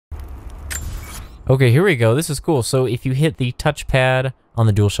Okay, here we go. This is cool. So if you hit the touchpad on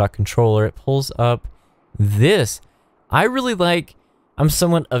the DualShock controller, it pulls up this. I really like... I'm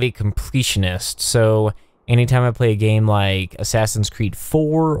somewhat of a completionist, so anytime I play a game like Assassin's Creed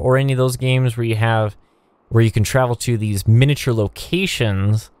 4 or any of those games where you can travel to these miniature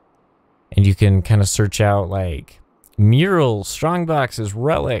locations and you can kind of search out like murals, strongboxes,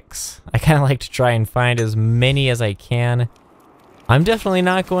 relics. I kind of like to try and find as many as I can. I'm definitely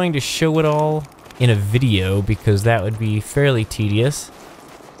not going to show it all in a video because that would be fairly tedious,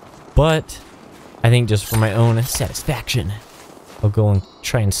 but I think just for my own satisfaction, I'll go and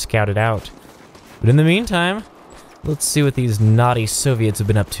try and scout it out. But in the meantime, let's see what these naughty Soviets have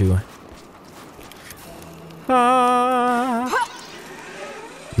been up to.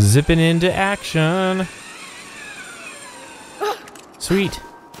 Zipping into action. Sweet.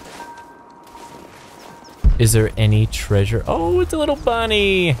 Is there any treasure? Oh, it's a little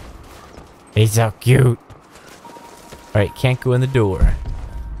bunny. He's so cute. Alright, can't go in the door.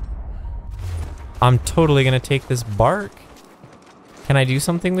 I'm totally gonna take this bark. Can I do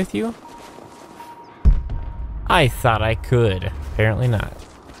something with you? I thought I could. Apparently not.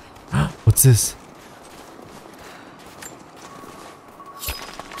 What's this?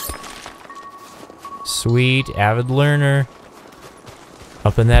 Sweet, avid learner.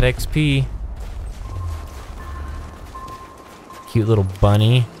 Up in that XP. Cute little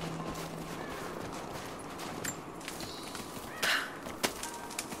bunny.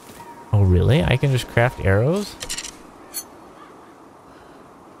 Oh, really? I can just craft arrows?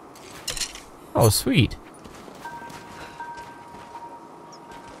 Oh, sweet.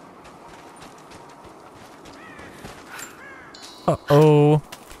 Uh-oh.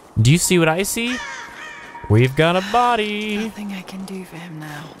 Do you see what I see? We've got a body. Nothing I can do for him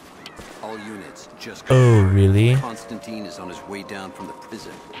now. All units, just Oh, really? Constantine is on his way down from the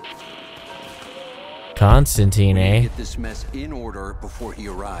prison. Constantine, eh? Get this mess in order before he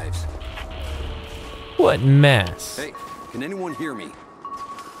arrives. What mess? Hey, can anyone hear me?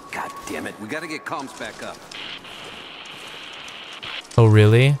 God damn it, we gotta get comms back up. Oh,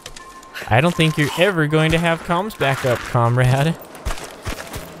 really? I don't think you're ever going to have comms back up, comrade.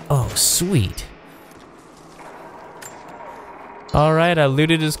 Oh, sweet. Alright, I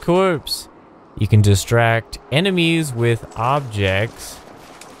looted his corpse. You can distract enemies with objects.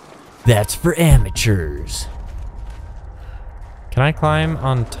 That's for amateurs. Can I climb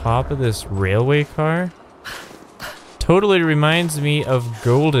on top of this railway car? Totally reminds me of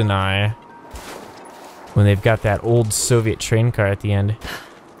GoldenEye. When they've got that old Soviet train car at the end.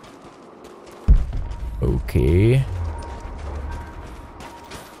 Okay.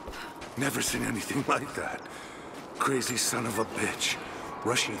 Never seen anything like that. Crazy son of a bitch.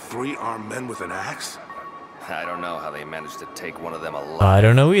 Rushing 3 armed men with an axe? I don't know how they managed to take one of them alive. I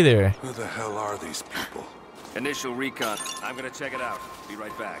don't know either. Who the hell are these people? Initial recon. I'm gonna check it out. Be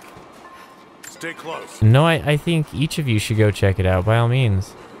right back. Stay close. No, I think each of you should go check it out, by all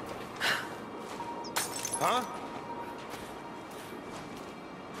means. Huh?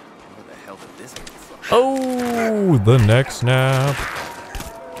 Where the hell did this come from? Oh, the neck snap.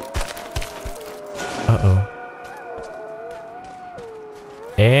 Uh-oh.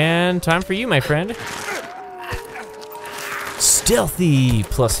 And time for you, my friend. Stealthy,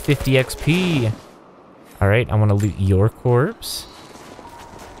 plus 50 XP. All right, I want to loot your corpse.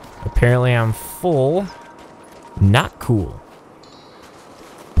 Apparently I'm full. Not cool.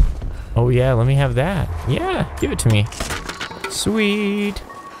 Oh yeah, let me have that. Yeah, give it to me. Sweet.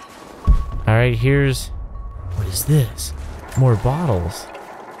 All right, here's... What is this? More bottles.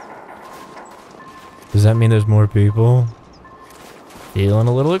 Does that mean there's more people? Feeling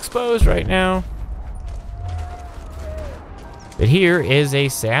a little exposed right now. But here is a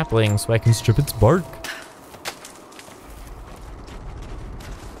sapling so I can strip its bark.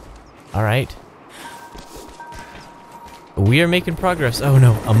 All right. We are making progress. Oh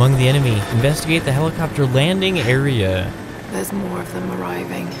no, among the enemy. Investigate the helicopter landing area. There's more of them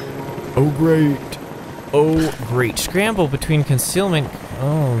arriving. Oh great. Oh great. Scramble between concealment.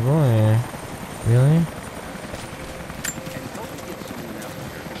 Oh boy. Really?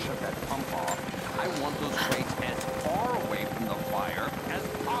 I want those crates as far away from the fire as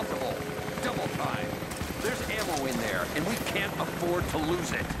possible. Double time. There's ammo in there, and we can't afford to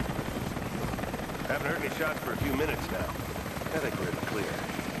lose it. Haven't heard any shots for a few minutes now. I think we're in the clear.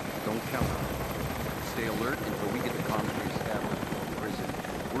 Don't count on it. Stay alert until we get the comms reestablished from the prison.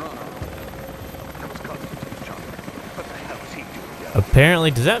 We're on our own. That was Constantine's chopper. What the hell is he doing down?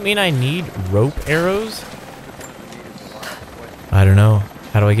 Apparently, does that mean I need rope arrows? I don't know.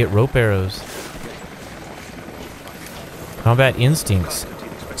 How do I get rope arrows? Combat instincts.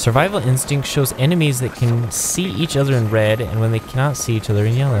 Survival instinct shows enemies that can see each other in red and when they cannot see each other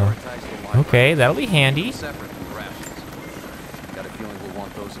in yellow. Okay, that'll be handy. Separate from the rations. Got a feeling we'll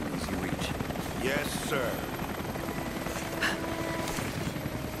want those in easy reach. Yes, sir.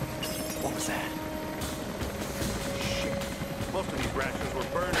 What was that? Shit. Most of these rations were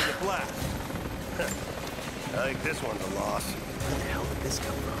burned in the blast. I think this one's a loss. Where the hell did this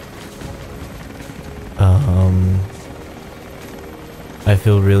come from? I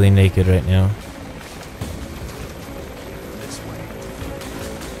feel really naked right now. This way.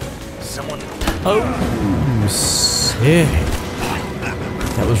 Someone. Oh, sick.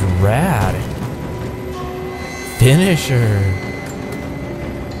 That was rad. Finisher.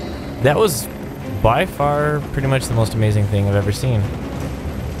 That was by far pretty much the most amazing thing I've ever seen.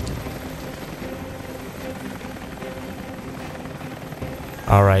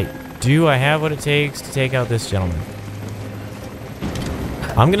 Alright, do I have what it takes to take out this gentleman?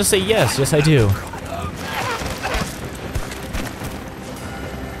 I'm gonna say yes. Yes, I do.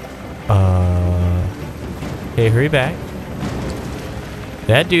 Okay, hurry back.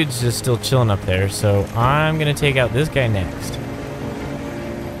 That dude's just still chilling up there, so I'm gonna take out this guy next.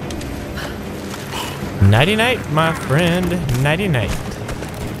 Nighty-night, my friend. Nighty-night.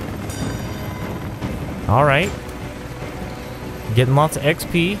 Alright. Getting lots of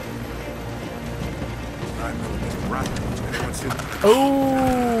XP.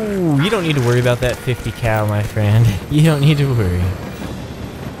 Oh, you don't need to worry about that 50 cal, my friend. You don't need to worry.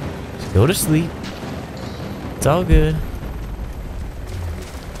 Just go to sleep. It's all good.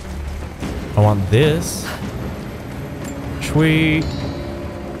 I want this. Sweet.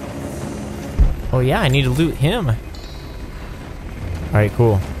 Oh yeah, I need to loot him. Alright,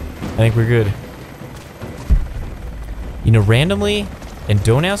 cool. I think we're good. You know, randomly, and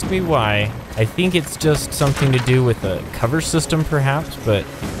don't ask me why, I think it's just something to do with the cover system perhaps, but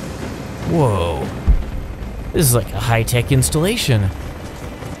whoa. This is like a high-tech installation.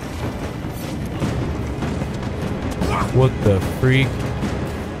 What the freak?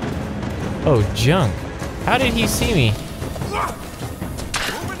 Oh, junk. How did he see me?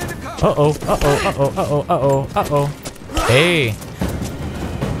 Uh-oh, uh-oh, uh-oh, uh-oh, uh-oh, uh-oh. Hey.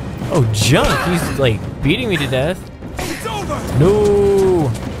 Oh, junk. He's like beating me to death.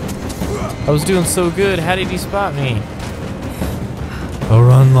 No. I was doing so good. How did he spot me? Oh,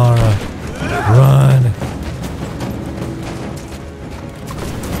 run, Lara. Run.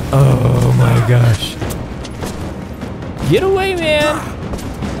 Oh my gosh. Get away, man.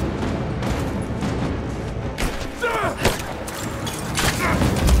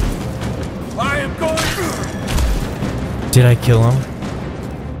 I am going. Did I kill him?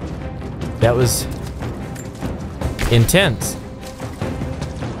 That was intense.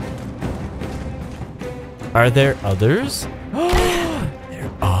 Are there others? There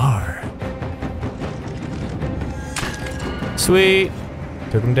are. Sweet.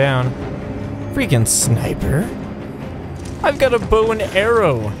 Took him down. Freaking sniper. I've got a bow and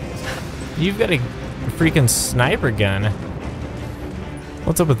arrow. You've got a freaking sniper gun.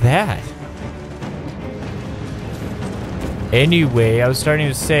 What's up with that? Anyway, I was starting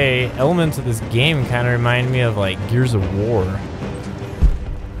to say elements of this game kind of remind me of like Gears of War.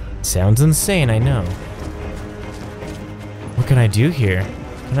 Sounds insane, I know. What can I do here?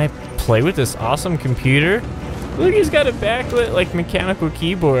 Can I play with this awesome computer? Look, he's got a backlit like mechanical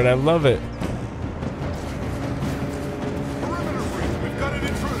keyboard. I love it. We've got an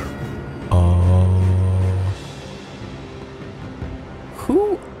intruder. Oh.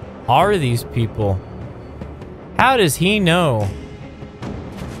 Who are these people? How does he know?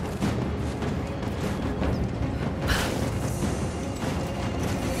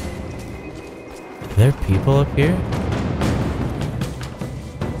 Are there people up here?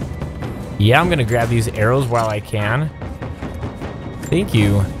 Yeah, I'm gonna grab these arrows while I can. Thank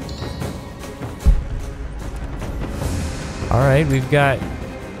you. Alright, we've got...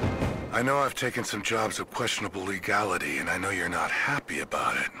 I know I've taken some jobs of questionable legality, and I know you're not happy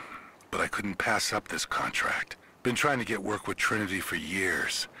about it. But I couldn't pass up this contract. Been trying to get work with Trinity for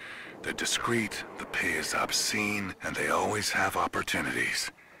years. They're discreet, the pay is obscene, and they always have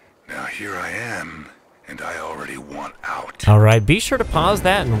opportunities. Now here I am, and I already want out. Alright, be sure to pause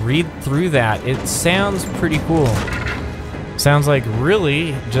that and read through that. It sounds pretty cool. Sounds like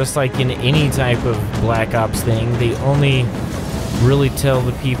really, just like in any type of Black Ops thing, they only really tell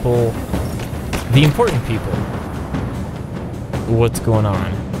the people, the important people, what's going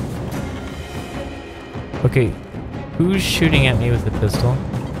on. Okay, who's shooting at me with the pistol?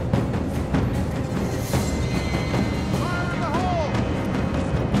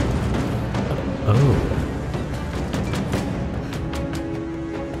 Oh.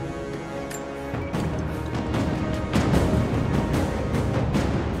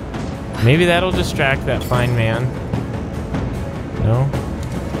 Maybe that'll distract that fine man. No?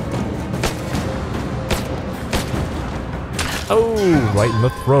 Oh, right in the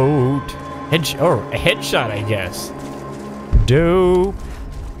throat. A headshot, I guess. Dope.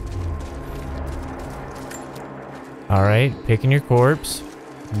 Alright, picking your corpse.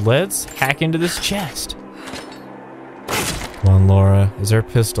 Let's hack into this chest. Come on, Laura. Is there a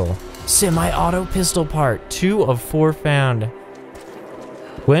pistol? Semi-auto pistol part. 2 of 4 found.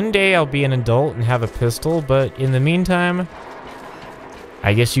 One day I'll be an adult and have a pistol, but in the meantime,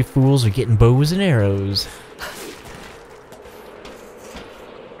 I guess you fools are getting bows and arrows.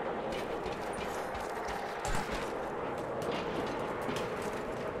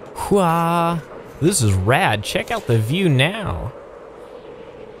 Wah! This is rad. Check out the view now.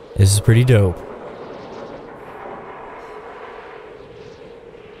 This is pretty dope.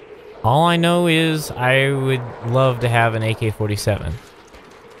 All I know is I would love to have an AK-47.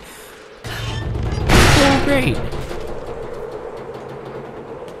 Oh, great.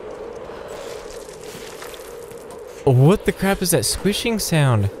 What the crap is that squishing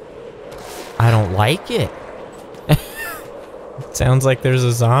sound? I don't like it. Sounds like there's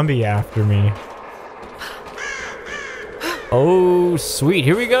a zombie after me. Oh, sweet.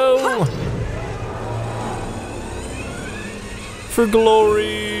 Here we go. For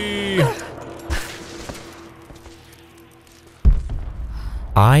glory.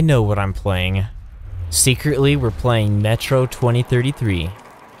 I know what I'm playing. Secretly, we're playing Metro 2033.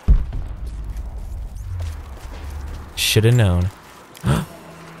 Should have known.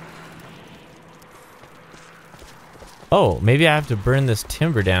 Oh, maybe I have to burn this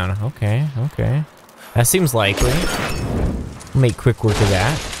timber down. Okay, okay. That seems likely. I'll make quick work of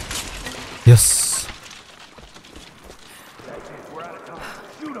that. Yes. We're out of time.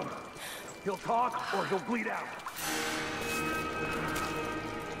 Shoot him. He'll talk or he'll bleed out.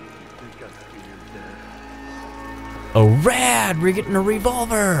 Oh, rad! We're getting a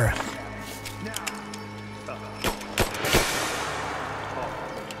revolver!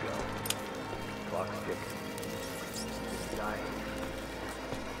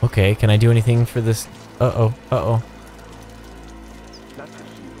 Okay, can I do anything for this? Uh-oh, uh-oh.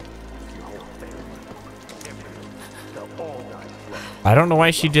 I don't know why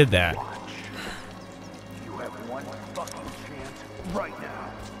she did that. You have one fucking chance right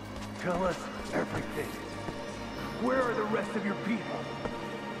now. Tell us everything. Where are the rest of your people?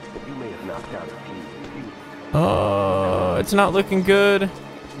 You may have knocked out a few. Oh, it's not looking good.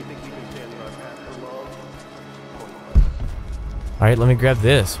 All right, let me grab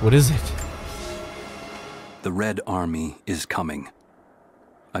this. What is it? The Red Army is coming.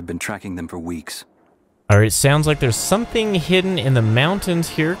 I've been tracking them for weeks. All right, sounds like there's something hidden in the mountains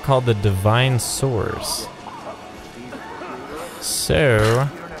here called the Divine Source. So... You don't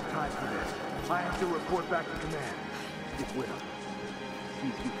have time for this. I have to report back to command. Get with him. See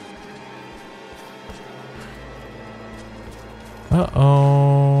if you can.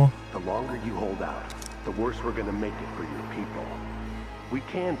 Uh-oh. The longer you hold out, the worse we're gonna make it for your people. We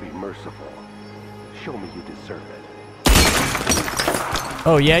can be merciful. Show me you deserve it.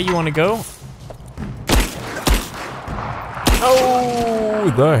 Oh, yeah, you want to go?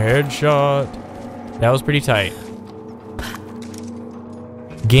 Oh, the headshot. That was pretty tight.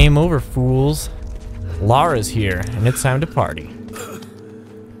 Game over, fools. Lara's here, and it's time to party.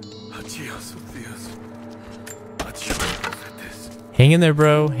 Hang in there,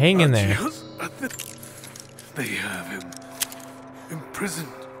 bro. Hang in there. They have him imprisoned.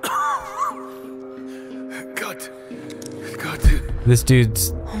 Got to. This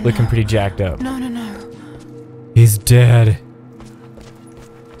dude's looking pretty jacked up. No, no, no. He's dead.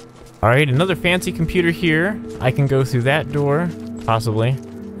 All right, another fancy computer here. I can go through that door, possibly.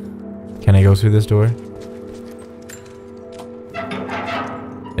 Can I go through this door?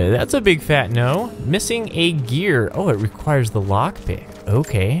 That's a big fat no. Missing a gear. Oh, it requires the lockpick.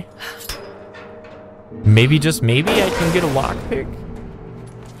 Okay. Maybe, just maybe, I can get a lockpick?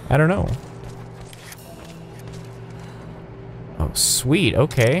 I don't know. Oh, sweet.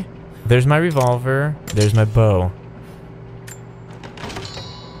 Okay. There's my revolver. There's my bow.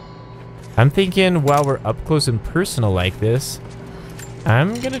 I'm thinking while we're up close and personal like this,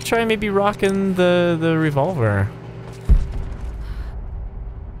 I'm gonna try maybe rocking the revolver.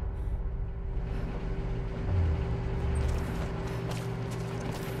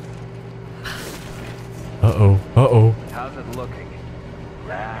 Uh-oh. Uh-oh. How's it looking?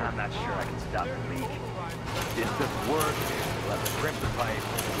 I'm not sure I can stop the leak. Distance work, we'll have to rip the pipe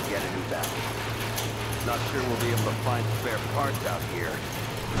and get a new battery. Not sure we'll be able to find spare parts out here.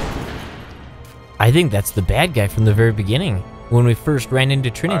 I think that's the bad guy from the very beginning, when we first ran into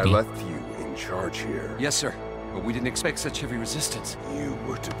I Trinity. left you charge here. Yes, sir. But we didn't expect such heavy resistance. You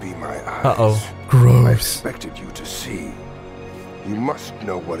were to be my eyes. Uh-oh. I Gross. expected you to see. You must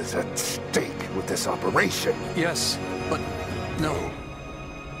know what is at stake with this operation. Yes, but no.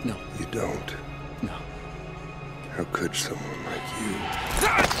 No. You don't. No. How could someone like you?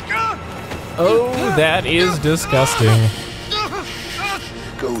 Oh, that is disgusting.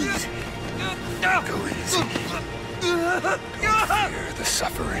 Go easy. Go easy. Don't fear the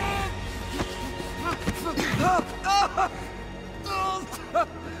suffering.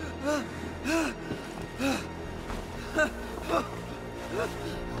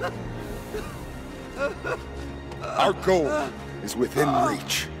 Our goal is within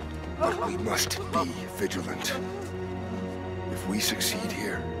reach, but we must be vigilant. If we succeed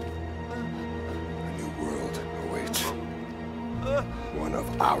here, a new world awaits. One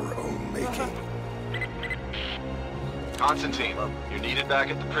of our own making. Constantine, you're needed back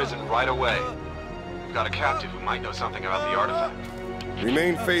at the prison right away. We've got a captive who might know something about the artifact.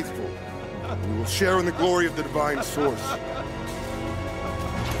 Remain faithful. We will share in the glory of the divine source.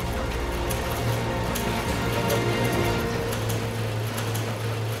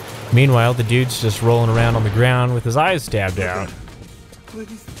 Meanwhile, the dude's just rolling around on the ground with his eyes stabbed out. What do we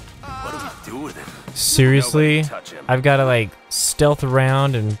do with it? Seriously? Nobody touch him. I've got to, like, stealth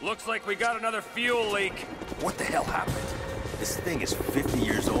around and... Looks like we got another fuel leak. What the hell happened? This thing is 50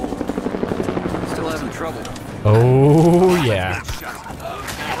 years old. Still having trouble. Oh, yeah.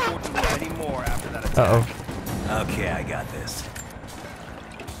 Won't do any more after that attack. Uh-oh. Okay, I got this.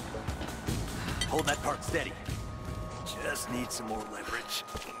 Hold that part steady. Just need some more leverage.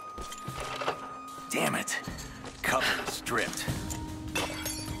 Damn it. Cover is stripped.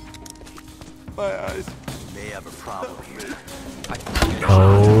 My eyes. May have a problem here.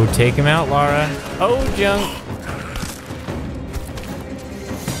 Oh, take him out, Lara. Oh, junk.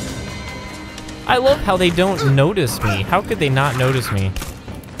 I love how they don't notice me. How could they not notice me?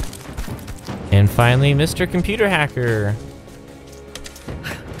 And finally, Mr. Computer Hacker.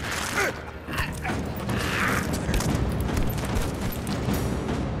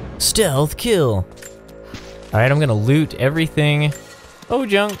 Stealth kill. All right, I'm gonna loot everything. Oh,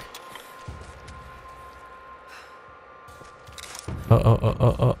 junk.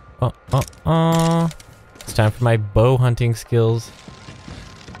 It's time for my bow hunting skills.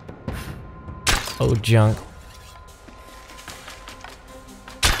 Oh, junk.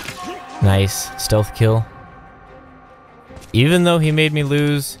 Nice. Stealth kill. Even though he made me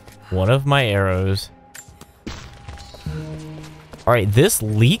lose one of my arrows. Alright, this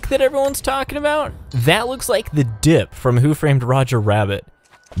leak that everyone's talking about, that looks like the dip from Who Framed Roger Rabbit.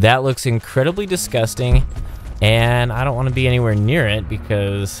 That looks incredibly disgusting, and I don't want to be anywhere near it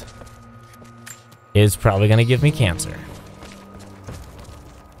because it's probably going to give me cancer.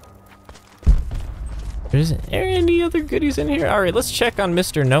 Is there any other goodies in here? Alright, let's check on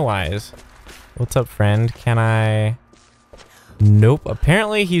Mr. No Eyes. What's up, friend? Can I... Nope.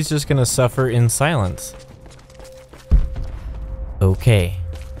 Apparently, he's just going to suffer in silence. Okay.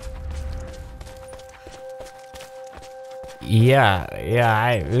 Yeah,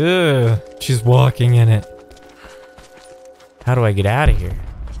 she's walking in it. How do I get out of here?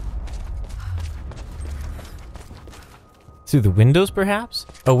 Through the windows, perhaps?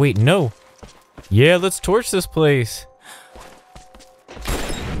 Oh, wait, no. Yeah, let's torch this place.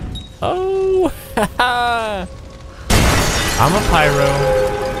 Oh, haha. I'm a pyro.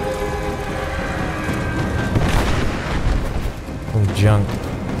 Oh, junk.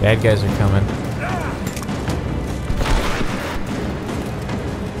 Bad guys are coming.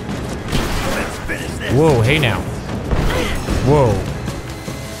 Whoa, hey now. Whoa.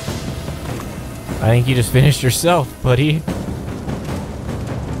 I think you just finished yourself, buddy.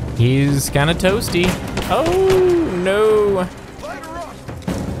 He's kind of toasty. Oh, no.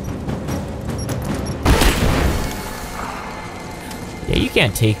 Yeah, you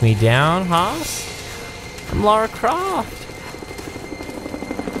can't take me down, Haas. I'm Lara Croft.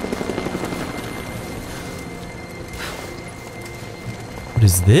 What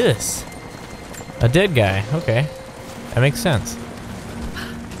is this? A dead guy. Okay. That makes sense.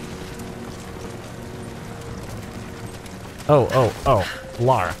 Oh.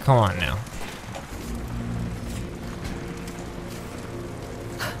 Lara, come on now.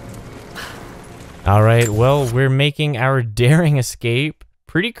 Alright, well, we're making our daring escape.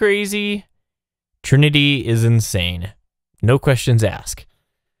 Pretty crazy. Trinity is insane. No questions asked.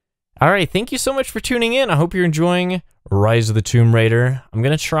 Alright, thank you so much for tuning in. I hope you're enjoying Rise of the Tomb Raider. I'm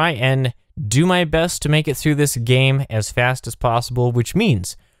going to try and do my best to make it through this game as fast as possible, which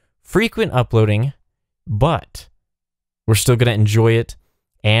means frequent uploading, but we're still going to enjoy it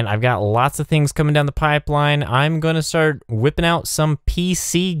And I've got lots of things coming down the pipeline. I'm going to start whipping out some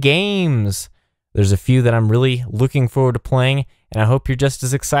PC games. There's a few that I'm really looking forward to playing, and I hope you're just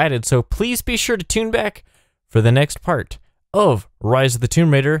as excited. So please be sure to tune back for the next part of Rise of the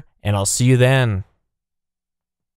Tomb Raider, and I'll see you then.